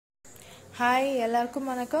Hi எல்லாருக்கும்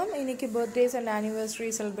வணக்கம். இன்னைக்கு பர்த்டேஸ் அண்ட் ஆனிவர்சரி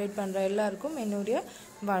செலிப்ரேட் பண்ணுற எல்லாருக்கும் என்னுடைய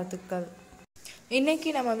வாழ்த்துக்கள். இன்னைக்கு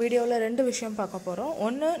நம்ம வீடியோவில் 2 விஷயம் பார்க்க போகிறோம்.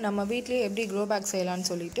 ஒன்று, நம்ம வீட்லேயே எப்படி க்ரோ பேக் செய்யலான்னு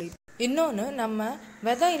சொல்லிட்டு, இன்னொன்று நம்ம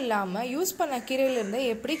விதை இல்லாமல் யூஸ் பண்ண கீரையிலேருந்து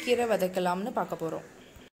எப்படி கீரை விதைக்கலாம்னு பார்க்க போகிறோம்.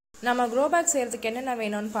 நம்ம க்ரோ பேக் செய்கிறதுக்கு என்னென்ன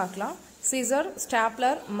வேணும்னு பார்க்கலாம். Caesar,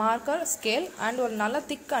 stapler, marker, scale and ஒரு நல்ல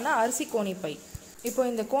திக்கான அரிசி கோணிப்பை. இப்போ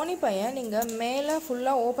இந்த கோணிப்பையை நீங்கள் மேலே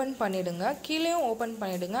ஃபுல்லாக ஓப்பன் பண்ணிவிடுங்க, கீழேயும் ஓப்பன்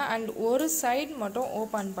பண்ணிவிடுங்க அண்ட் ஒரு சைடு மட்டும்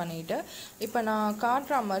ஓப்பன் பண்ணிவிட்டு இப்போ நான்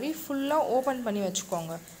காட்டுற மாதிரி ஃபுல்லாக ஓப்பன் பண்ணி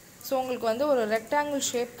வச்சுக்கோங்க. ஸோ உங்களுக்கு வந்து ஒரு ரெக்டாங்கிள்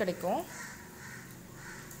ஷேப் கிடைக்கும்.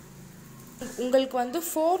 உங்களுக்கு வந்து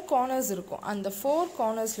 4 கார்னர்ஸ் இருக்கும். அந்த 4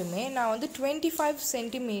 கார்னர்ஸ்லையுமே நான் வந்து 25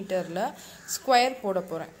 சென்டிமீட்டரில் ஸ்கொயர் போட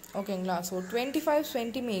போகிறேன். ஓகேங்களா? ஸோ 25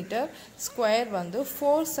 சென்டிமீட்டர் ஸ்கொயர் வந்து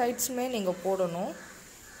 4 சைட்ஸுமே நீங்கள் போடணும்.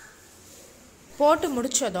 போட்டு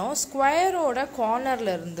முடித்ததும் ஸ்கொயரோட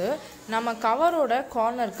கார்னர்லேருந்து நம்ம கவரோட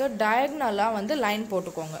கார்னருக்கு டயக்னலாக வந்து லைன்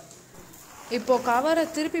போட்டுக்கோங்க. இப்போது கவரை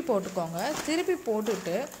திருப்பி போட்டுக்கோங்க. திருப்பி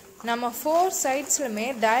போட்டுட்டு நம்ம 4 சைட்ஸ்லுமே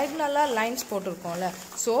டயக்னலாக லைன்ஸ் போட்டிருக்கோம்ல,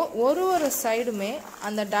 ஸோ ஒரு சைடுமே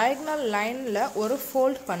அந்த டயக்னல் லைனில் ஒரு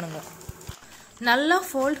ஃபோல்ட் பண்ணுங்கள். நல்லா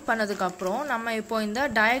ஃபோல்ட் பண்ணதுக்கப்புறம் நம்ம இப்போ இந்த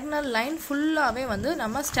டயக்னல் லைன் ஃபுல்லாகவே வந்து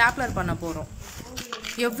நம்ம ஸ்டாப்லர் பண்ண போகிறோம்.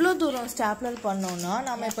 எவ்வளோ தூரம் ஸ்டாப்லர் பண்ணோன்னா,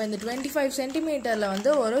 நம்ம இப்போ இந்த 25 சென்டிமீட்டரில் வந்து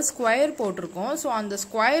ஒரு ஸ்கொயர் போட்டிருக்கோம். ஸோ அந்த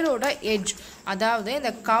ஸ்கொயரோட எட்ஜ், அதாவது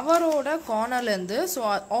இந்த கவரோட கார்னர்லேருந்து ஸோ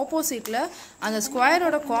ஆப்போசிட்டில் அந்த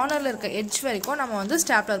ஸ்கொயரோட கார்னரில் இருக்க எட்ஜ் வரைக்கும் நம்ம வந்து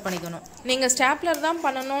ஸ்டாப்லர் பண்ணிக்கணும். நீங்கள் ஸ்டாப்லர் தான்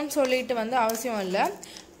பண்ணணும்னு சொல்லிட்டு வந்து அவசியம் இல்லை.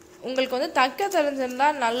 உங்களுக்கு வந்து தைக்க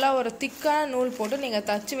தெரிஞ்சிருந்தால் நல்லா ஒரு திக்கான நூல் போட்டு நீங்கள்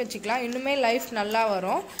தச்சு வச்சுக்கலாம். இன்னுமே லைஃப் நல்லா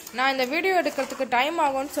வரும். நான் இந்த வீடியோ எடுக்கிறதுக்கு டைம்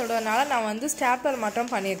ஆகும்னு சொல்கிறதுனால நான் வந்து ஸ்டாப்லர்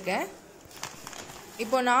மட்டும் பண்ணியிருக்கேன்.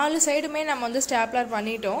 இப்போ 4 சைடுமே நம்ம வந்து ஸ்டாப்லர்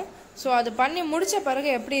பண்ணிட்டோம். ஸோ அது பண்ணி முடித்த பிறகு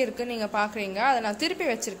எப்படி இருக்குன்னு நீங்கள் பார்க்குறீங்க. அதை நான் திருப்பி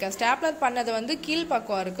வச்சுருக்கேன். ஸ்டாப்லர் பண்ணது வந்து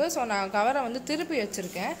கீழ்ப்பக்கம் இருக்குது. ஸோ நான் கவரை வந்து திருப்பி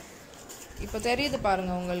வச்சுருக்கேன். இப்போ தெரியுது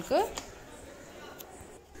பாருங்கள் உங்களுக்கு.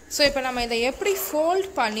 ஸோ இப்போ நம்ம இதை எப்படி ஃபோல்ட்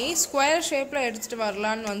பண்ணி ஸ்கொயர் ஷேப்பில் எடுத்துகிட்டு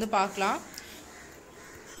வரலான்னு வந்து பார்க்கலாம்.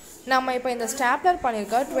 நம்ம இப்போ இந்த ஸ்டாப்லர்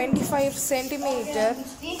பண்ணியிருக்க 25 சென்டிமீட்டர்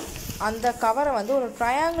அந்த கவரை வந்து ஒரு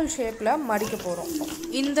ட்ரையாங்கிள் ஷேப்பில் மடிக்க போகிறோம்.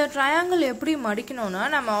 இந்த ட்ரையாங்கிள் எப்படி மடிக்கணும்னா,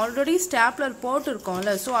 நம்ம ஆல்ரெடி ஸ்டாப்லர்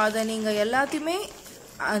போட்டிருக்கோம்ல, ஸோ அதை நீங்கள் எல்லாத்தையுமே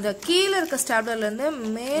அந்த கீழே இருக்க ஸ்டாப்லர்லேருந்து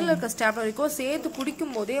மேலே இருக்க ஸ்டாப்லர் வரைக்கும் சேர்த்து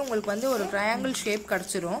பிடிக்கும் போதே உங்களுக்கு வந்து ஒரு ட்ரையாங்கிள் ஷேப்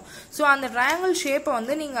கிடச்சிரும். ஸோ அந்த ட்ரையாங்கிள் ஷேப்பை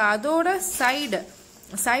வந்து நீங்கள் அதோட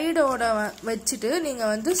சைடோட வச்சுட்டு நீங்கள்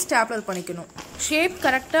வந்து ஸ்டாப்லர் பண்ணிக்கணும். ஷேப்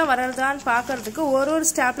கரெக்டாக வர்றதான்னு பார்க்கறதுக்கு ஒரு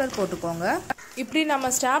ஸ்டாப்லர் போட்டுக்கோங்க. இப்படி நம்ம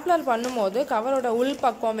ஸ்டாப்லர் பண்ணும்போது கவரோட உள்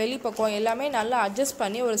பக்கம் வெளிப்பக்கம் எல்லாமே நல்லா அட்ஜஸ்ட்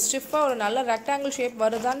பண்ணி ஒரு ஸ்டிஃபாக ஒரு நல்ல ரெக்டாங்கிள் ஷேப்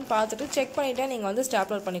வருதான்னு பார்த்துட்டு செக் பண்ணிவிட்டு நீங்கள் வந்து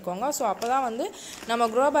ஸ்டாப்லர் பண்ணிக்கோங்க. ஸோ அப்போ தான் வந்து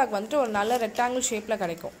நம்ம க்ரோ பேக் வந்துட்டு ஒரு நல்ல ரெக்டாங்கிள் ஷேப்பில்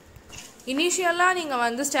கிடைக்கும். இனிஷியலாக நீங்கள்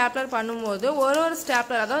வந்து ஸ்டாப்லர் பண்ணும்போது ஒரு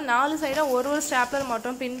ஸ்டாப்லர், அதாவது 4 சைடாக ஒரு ஸ்டாப்லர்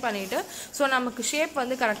மட்டும் பின் பண்ணிவிட்டு ஸோ நமக்கு ஷேப்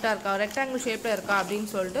வந்து கரெக்டாக இருக்கா, ரெக்டாங்கிள் ஷேப்பில் இருக்கா அப்படின்னு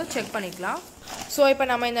சொல்லிட்டு செக் பண்ணிக்கலாம். ஸோ இப்போ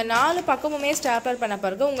நம்ம இந்த 4 பக்கமுமே ஸ்டாப்லர் பண்ண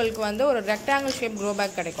பிறகு உங்களுக்கு வந்து ஒரு ரெக்டாங்கிள் ஷேப் க்ரோ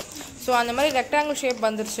பேக் கிடைக்கும். ஸோ அந்த மாதிரி ரெக்டாங்கிள் ஷேப்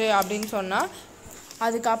வந்துருச்சு அப்படின்னு சொன்னால்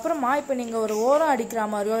அதுக்கப்புறமா இப்போ நீங்கள் ஒரு ஓரம் அடிக்கிற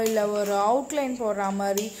மாதிரியோ இல்லை ஒரு அவுட்லைன் போடுற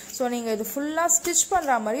மாதிரி ஸோ நீங்கள் இது ஃபுல்லாக ஸ்டிச்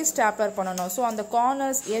பண்ணுற மாதிரி ஸ்டாப்லர் பண்ணணும். ஸோ அந்த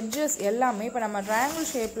கார்னர்ஸ் எட்ஜஸ் எல்லாமே இப்போ நம்ம ட்ரையாங்கிள்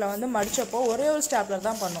ஷேப்பில் வந்து மடித்தப்போ ஒரே ஒரு ஸ்டாப்லர்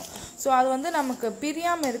தான் பண்ணோம். ஸோ அது வந்து நமக்கு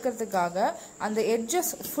பிரியாமல் இருக்கிறதுக்காக அந்த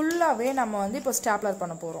எட்ஜஸ் ஃபுல்லாகவே நம்ம வந்து இப்போ ஸ்டாப்லர்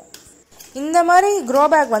பண்ண போகிறோம். இந்த மாதிரி க்ரோ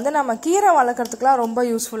பேக் வந்து நம்ம கீரை வளர்க்குறதுக்குலாம் ரொம்ப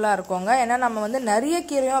யூஸ்ஃபுல்லாக இருக்குங்க. ஏன்னா நம்ம வந்து நிறைய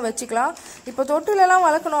கீரையும் வச்சுக்கலாம். இப்போ தொட்டிலெலாம்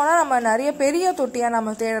வளர்க்கணுன்னா நம்ம நிறைய பெரிய தொட்டியாக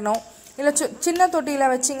நம்ம தேடணும். இல்லை சின்ன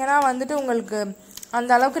தொட்டியில் வச்சிங்கன்னா வந்துட்டு உங்களுக்கு அந்த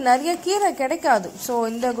அளவுக்கு நிறைய கீரை கிடைக்காது. ஸோ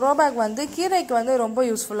இந்த க்ரோ பேக் வந்து கீரைக்கு வந்து ரொம்ப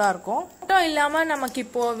யூஸ்ஃபுல்லாக இருக்கும். மட்டும் இல்லாமல் நமக்கு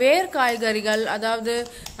இப்போது வேர் காய்கறிகள், அதாவது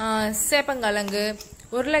சேப்பங்கிழங்கு,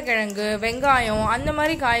 உருளைக்கிழங்கு, வெங்காயம், அந்த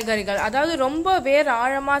மாதிரி காய்கறிகள், அதாவது ரொம்ப வேர்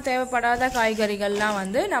ஆழமாக தேவைப்படாத காய்கறிகள்லாம்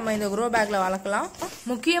வந்து நம்ம இந்த க்ரோ பேக்கில் வளர்க்கலாம்.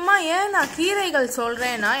 முக்கியமாக ஏன் நான் கீரைகள்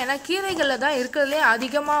சொல்கிறேன்னா, ஏன்னா கீரைகளில் தான் இருக்கிறதுலே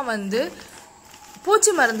அதிகமாக வந்து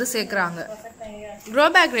பூச்சி மருந்து சேர்க்குறாங்க. க்ரோ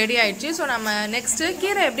பேக் ரெடி ஆயிடுச்சு. ஸோ நம்ம நெக்ஸ்ட்டு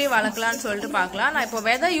கீரை எப்படி வளர்க்கலான்னு சொல்லிட்டு பார்க்கலாம். நான் இப்போ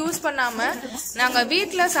விதை யூஸ் பண்ணாமல் நாங்கள்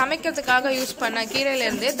வீட்டில் சமைக்கிறதுக்காக யூஸ் பண்ண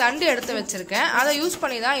கீரையிலேருந்தே தண்டு எடுத்து வச்சுருக்கேன். அதை யூஸ்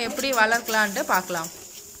பண்ணி தான் எப்படி வளர்க்கலான்ட்டு பார்க்கலாம்.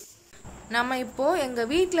 நம்ம இப்போது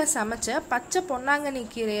எங்கள் வீட்டில் சமைச்ச பச்சை பொன்னாங்கண்ணி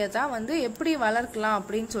கீரையை தான் வந்து எப்படி வளர்க்கலாம்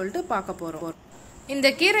அப்படின்னு சொல்லிட்டு பார்க்க போகிறோம். இந்த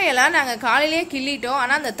கீரையெல்லாம் நாங்கள் காலையிலேயே கிள்ளிட்டோம்.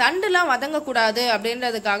 ஆனால் அந்த தண்டுலாம் வதங்கக்கூடாது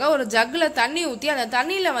அப்படின்றதுக்காக ஒரு ஜக்கில் தண்ணி ஊற்றி அந்த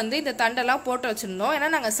தண்ணியில் வந்து இந்த தண்டெல்லாம் போட்டு வச்சுருந்தோம். ஏன்னா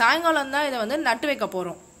நாங்கள் சாயங்காலம் தான் இதை வந்து நட்டு வைக்க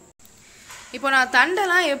போகிறோம். இப்போ நான்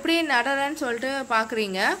தண்டெல்லாம் எப்படி நடுறேன்னு சொல்லிட்டு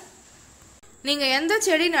பார்க்குறீங்க. நீங்கள் எந்த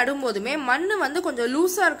செடி நடும்போதுமே மண் வந்து கொஞ்சம்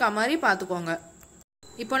லூஸாக இருக்க மாதிரி பார்த்துக்கோங்க.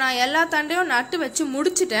 இப்போ நான் எல்லா தண்டையும் நட்டு வச்சு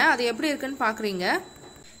முடிச்சிட்டேன். அது எப்படி இருக்குன்னு பார்க்குறீங்க.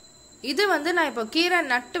 இது வந்து நான் இப்போ கீரை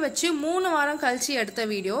நட்டு வச்சு 3 வாரம் கழிச்சு எடுத்த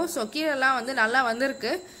வீடியோ. ஸோ கீரைலாம் வந்து நல்லா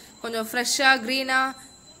வந்திருக்கு, கொஞ்சம் ஃப்ரெஷ்ஷாக க்ரீனாக.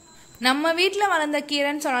 நம்ம வீட்டில் வளர்ந்த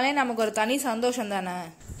கீரைன்னு சொன்னாலே நமக்கு ஒரு தனி சந்தோஷம் தானே.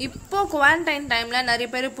 இப்போ குவாரண்டைன் டைமில் நிறைய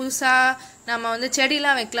பேர் புதுசாக நம்ம வந்து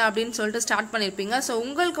செடிலாம் வைக்கலாம் அப்படின்னு சொல்லிட்டு ஸ்டார்ட் பண்ணியிருப்பீங்க. ஸோ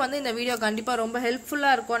உங்களுக்கு வந்து இந்த வீடியோ கண்டிப்பாக ரொம்ப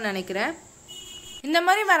ஹெல்ப்ஃபுல்லாக இருக்கும்னு நினைக்கிறேன். இந்த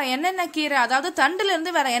மாதிரி வேற என்னென்ன கீரை, அதாவது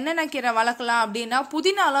தண்டுலேருந்து வேற என்னென்ன கீரை வளர்க்கலாம் அப்படின்னா,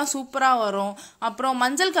 புதினாலாம் சூப்பராக வரும். அப்புறம்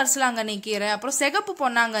மஞ்சள் கரிசலாங்கண்ணி கீரை, அப்புறம் சிகப்பு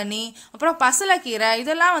பொன்னாங்கண்ணி, அப்புறம் பசலைக்கீரை,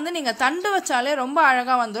 இதெல்லாம் வந்து நீங்கள் தண்டு வச்சாலே ரொம்ப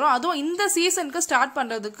அழகாக வந்துடும். அதுவும் இந்த சீசனுக்கு ஸ்டார்ட்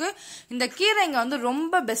பண்ணுறதுக்கு இந்த கீரைங்க வந்து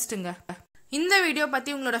ரொம்ப பெஸ்ட்டுங்க. இந்த வீடியோ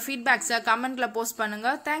பற்றி உங்களோட ஃபீட்பேக்ஸை கமெண்ட்டில் போஸ்ட்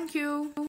பண்ணுங்கள். தேங்க்யூ.